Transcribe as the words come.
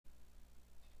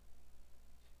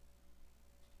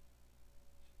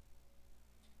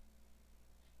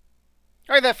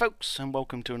Hi there folks, and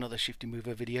welcome to another Shifty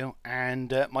Mover video,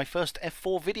 and my first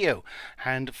F4 video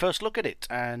and first look at it,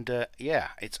 and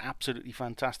yeah, it's absolutely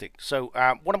fantastic. So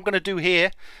what I'm going to do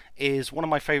here is one of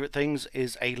my favorite things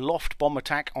is a loft bomb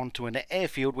attack onto an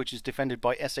airfield which is defended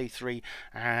by SA3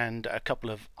 and a couple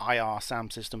of IR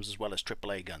SAM systems as well as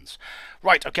AAA guns.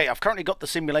 Right, okay, I've currently got the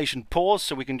simulation paused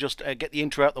so we can just get the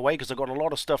intro out the way because I've got a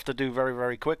lot of stuff to do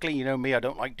very quickly. You know me, I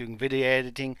don't like doing video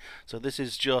editing, so this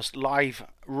is just live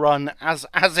run as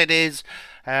it is,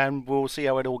 and we'll see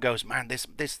how it all goes. Man, this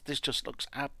just looks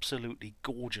absolutely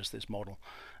gorgeous, this model.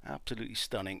 Absolutely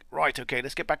stunning. Right, okay,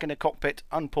 let's get back in the cockpit,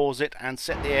 unpause it, and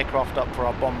set the aircraft up for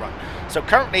our bomb run. So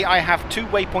currently I have two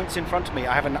waypoints in front of me.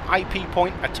 I have an IP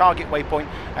point, a target waypoint,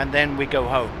 and then we go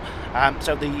home.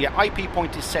 So the IP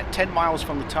point is set 10 miles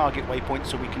from the target waypoint,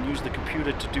 so we can use the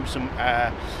computer to do some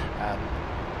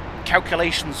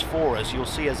calculations for us. You'll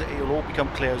see as it'll all become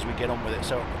clear as we get on with it.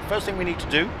 So first thing we need to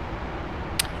do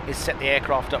is set the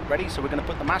aircraft up ready. So we're going to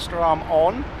put the master arm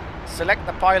on, select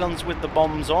the pylons with the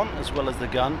bombs on as well as the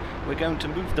gun. We're going to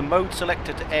move the mode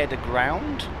selector to air to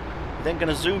ground. We're then going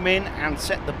to zoom in and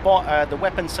set the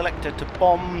weapon selector to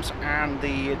bombs and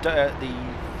I don't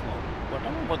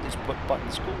know what this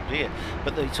button's called here,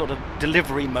 but the sort of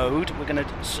delivery mode. We're going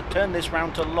to turn this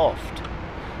round to loft.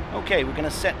 Okay, we're going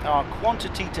to set our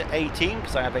quantity to 18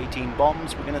 because I have 18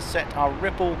 bombs. We're going to set our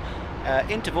ripple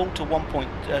interval to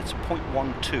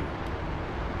 0.12.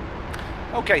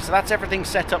 Okay, so that's everything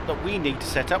set up that we need to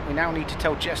set up. We now need to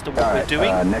tell Jester what we're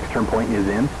doing. Next turn point is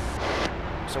in.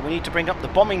 So we need to bring up the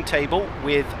bombing table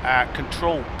with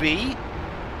Control B,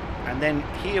 and then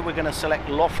here we're going to select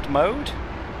loft mode.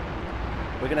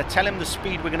 We're going to tell him the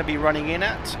speed we're going to be running in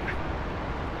at,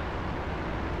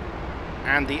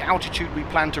 and the altitude we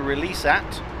plan to release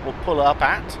at, or pull up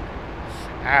at,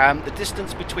 the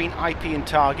distance between IP and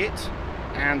target,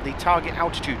 and the target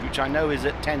altitude, which I know is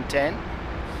at 1010.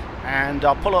 And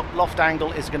our pull-up loft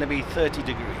angle is going to be 30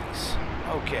 degrees.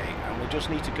 Okay, and we just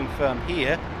need to confirm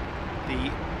here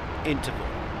the interval.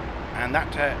 And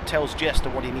that tells Jester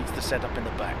what he needs to set up in the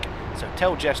back. So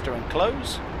tell Jester and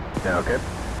close. Yeah, okay.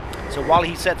 So while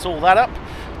he sets all that up,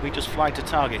 we just fly to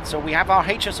target. So we have our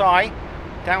HSI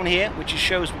down here, which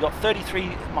shows we've got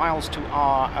 33 miles to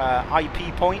our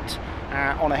IP point.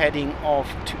 On a heading of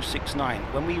 269.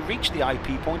 When we reach the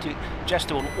IP point,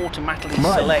 Jester will automatically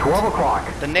select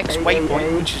the next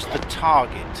waypoint, which is the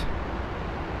target.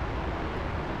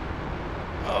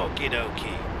 Okie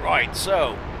dokie. Right,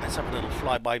 so let's have a little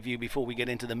flyby view before we get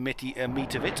into the meat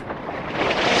of it. Just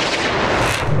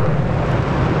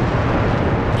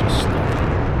stop.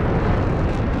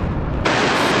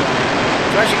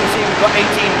 So as you can see, we've got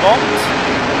 18 bombs,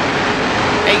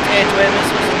 8 air-to-air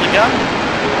missiles in the gun.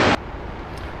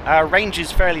 Range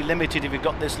is fairly limited if you've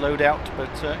got this loadout, but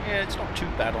yeah, it's not too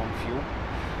bad on fuel.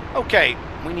 Okay,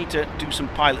 we need to do some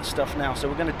pilot stuff now, so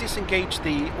we're going to disengage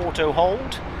the auto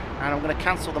hold, and I'm going to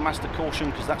cancel the master caution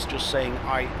because that's just saying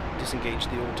I disengaged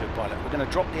the autopilot. We're going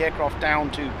to drop the aircraft down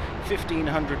to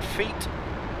 1500 feet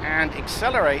and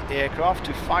accelerate the aircraft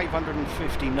to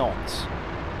 550 knots.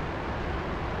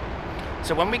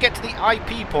 So when we get to the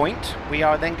IP point, we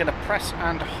are then going to press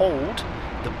and hold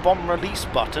the bomb release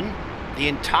button the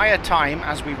entire time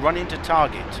as we run into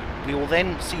target. We will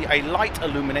then see a light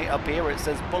illuminate up here where it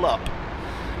says pull up.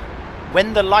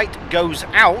 When the light goes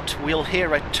out, we'll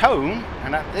hear a tone,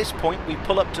 and at this point we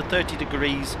pull up to 30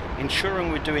 degrees,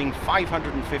 ensuring we're doing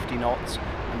 550 knots,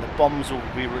 and the bombs will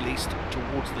be released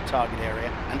towards the target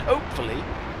area and hopefully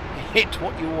hit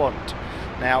what you want.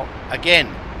 Now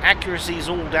again, accuracy is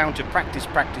all down to practice,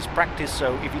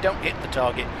 so if you don't hit the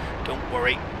target, don't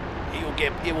worry. It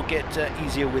will get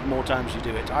easier with more times you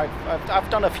do it. I've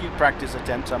done a few practice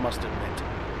attempts, I must admit.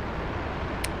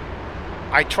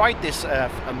 I tried this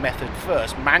method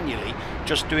first manually,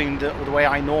 just doing the way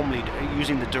I normally do,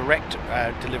 using the direct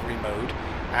delivery mode,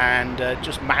 and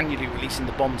just manually releasing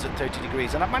the bombs at 30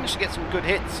 degrees, and I managed to get some good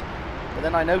hits. But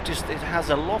then I noticed it has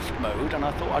a loft mode, and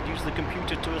I thought I'd use the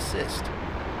computer to assist.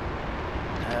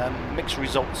 Mixed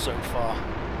results so far.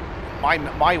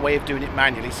 My way of doing it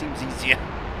manually seems easier.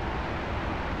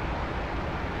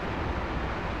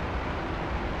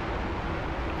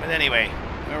 But anyway,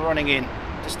 we're running in.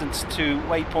 Distance to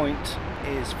waypoint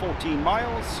is 14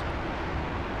 miles.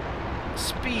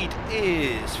 Speed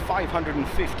is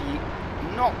 550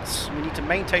 knots. We need to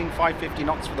maintain 550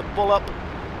 knots for the pull-up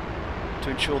to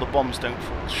ensure the bombs don't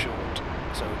fall short.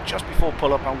 So just before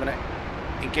pull-up, I'm going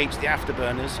to engage the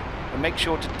afterburners and make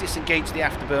sure to disengage the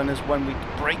afterburners when we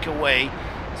break away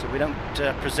so we don't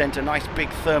present a nice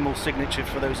big thermal signature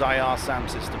for those IR SAM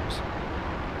systems.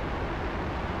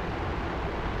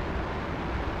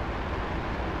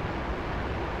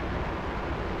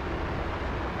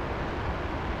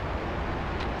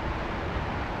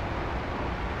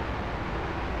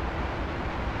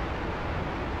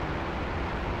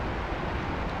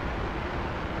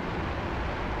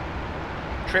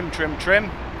 Trim, trim,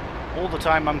 trim. All the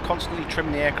time I'm constantly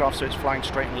trimming the aircraft so it's flying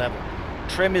straight and level.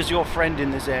 Trim is your friend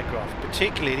in this aircraft,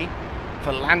 particularly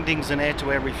for landings and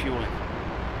air-to-air refueling.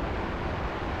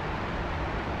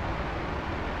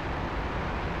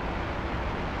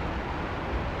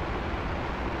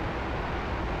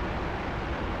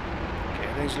 Okay,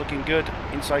 everything's looking good.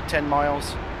 Inside 10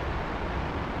 miles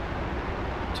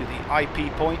to the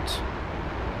IP point.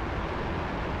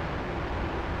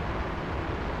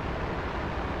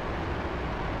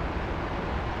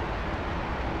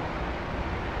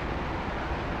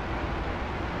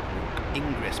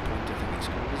 Ingress point, I think it's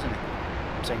called, isn't it?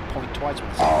 I'm saying point twice when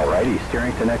I say Alrighty,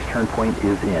 steering to next turn point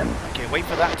is in. Okay, wait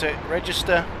for that to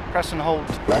register. Press and hold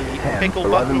Left the 10, pickle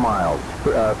 11 button. miles.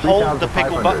 Hold the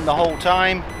pickle 3,500. button the whole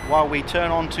time while we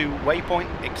turn on to waypoint.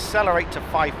 Accelerate to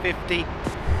 550.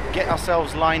 Get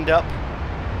ourselves lined up.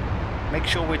 Make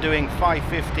sure we're doing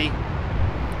 550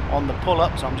 on the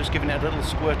pull-up. So I'm just giving it a little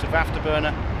squirt of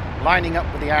afterburner. Lining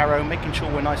up with the arrow, making sure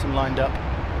we're nice and lined up.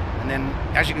 And then,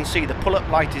 as you can see, the pull-up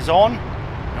light is on,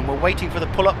 and we're waiting for the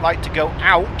pull-up light to go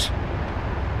out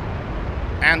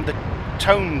and the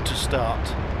tone to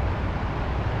start.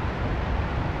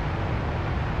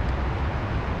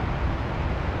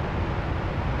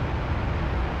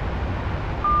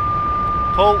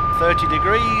 Pull, 30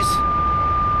 degrees.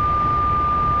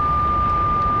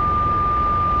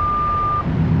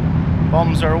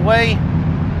 Bombs are away.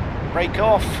 Brake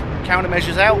off.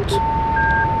 Countermeasures out.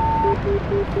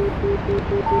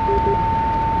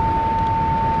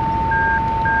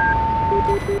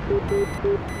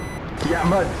 Yeah,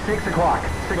 mud, 6 o'clock.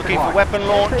 Looking for weapon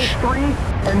launch. SA3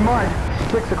 and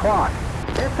mud, 6 o'clock.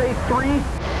 SA3.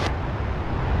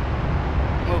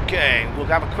 Okay, we'll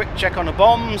have a quick check on the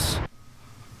bombs.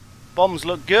 Bombs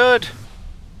look good.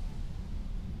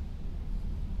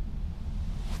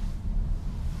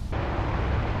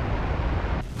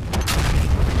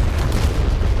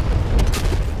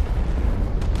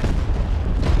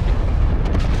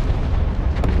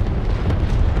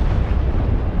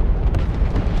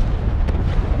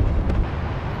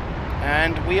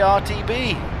 And we are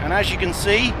TB, and as you can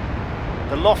see,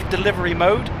 the Loft delivery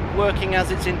mode working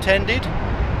as it's intended,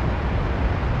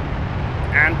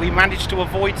 and we managed to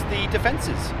avoid the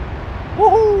defences.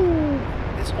 Woohoo!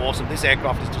 It's awesome. This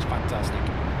aircraft is just fantastic.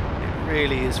 It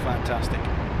really is fantastic.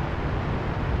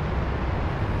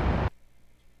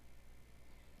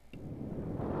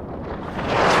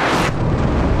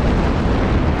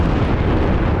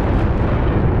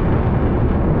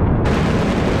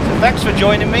 Thanks for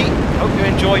joining me. Hope you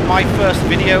enjoyed my first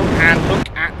video and look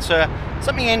at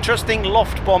something interesting,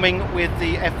 loft bombing with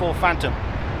the F4 Phantom.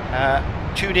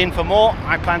 Tune in for more.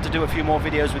 I plan to do a few more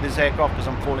videos with this aircraft because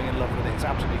I'm falling in love with it. It's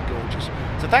absolutely gorgeous.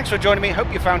 So thanks for joining me.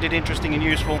 Hope you found it interesting and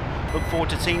useful. Look forward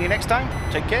to seeing you next time.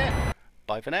 Take care.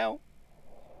 Bye for now.